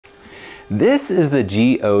This is the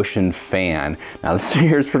G-Ocean fan. Now this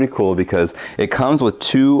here is pretty cool because it comes with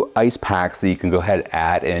 2 ice packs that you can go ahead and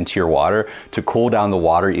add into your water to cool down the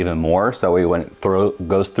water even more. So when it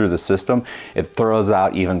goes through the system, it throws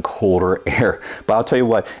out even colder air. But I'll tell you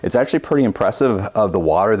what, it's actually pretty impressive of the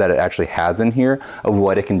water that it actually has in here, of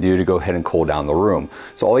what it can do to go ahead and cool down the room.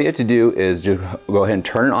 So all you have to do is just go ahead and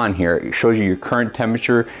turn it on here. It shows you your current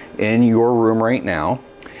temperature in your room right now.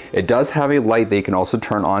 It does have a light that you can also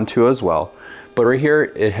turn on to as well. But right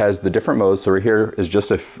here, it has the different modes. So right here is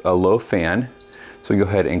just a low fan. So we can go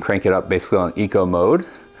ahead and crank it up basically on eco mode,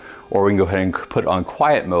 or we can go ahead and put it on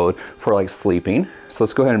quiet mode for like sleeping. So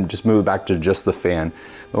let's go ahead and just move it back to just the fan.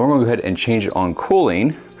 Then we're gonna go ahead and change it on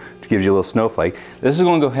cooling, to give you a little snowflake. This is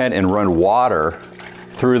gonna go ahead and run water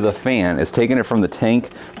through the fan. It's taking it from the tank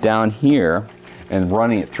down here and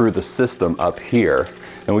running it through the system up here.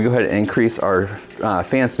 And we go ahead and increase our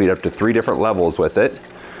fan speed up to 3 different levels with it,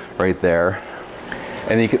 right there.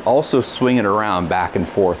 And you can also swing it around back and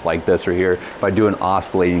forth like this right here by doing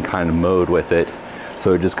oscillating kind of mode with it.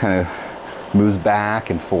 So it just kind of moves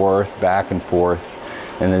back and forth,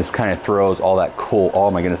 and then just kind of throws all that cool,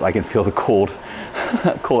 oh my goodness, I can feel the cold,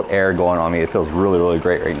 cold air going on me. It feels really, really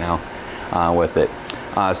great right now with it.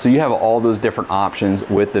 So you have all those different options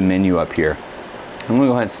with the menu up here. I'm gonna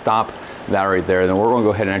go ahead and stop that right there. Then we're going to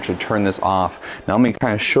go ahead and actually turn this off. Now let me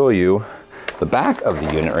kind of show you the back of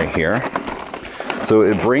the unit right here. So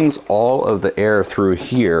it brings all of the air through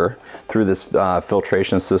here, through this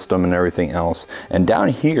filtration system and everything else. And down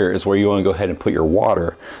here is where you want to go ahead and put your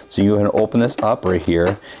water. So you go ahead and open this up right here,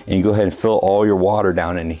 and you go ahead and fill all your water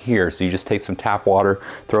down in here. So you just take some tap water,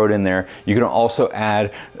 throw it in there. You can also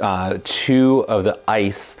add 2 of the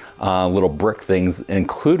ice little brick things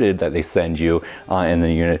included that they send you in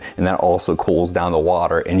the unit, and that also cools down the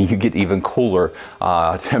water, and you get even cooler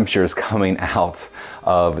temperatures coming out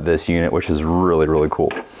of this unit, which is really, really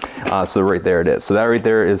cool. So right there it is. So that right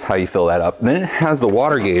there is how you fill that up. Then it has the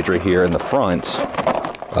water gauge right here in the front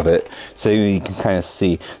of it, so you can kind of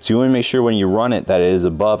see. So you want to make sure when you run it that it is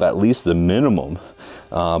above at least the minimum,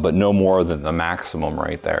 but no more than the maximum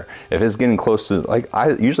right there. If it's getting close to, like,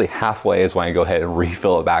 usually halfway is when I go ahead and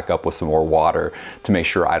refill it back up with some more water to make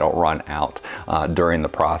sure I don't run out during the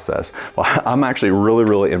process. Well, I'm actually really,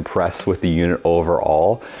 really impressed with the unit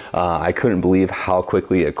overall. I couldn't believe how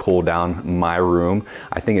quickly it cooled down my room.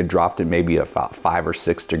 I think it dropped it maybe about 5 or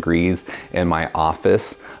 6 degrees in my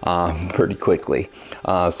office pretty quickly.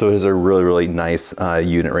 So it is a really, really nice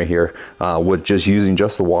unit right here with just using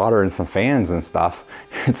just the water and some fans and stuff.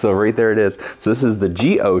 And so right there it is. So this is the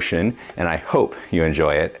G-Ocean, and I hope you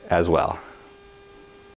enjoy it as well.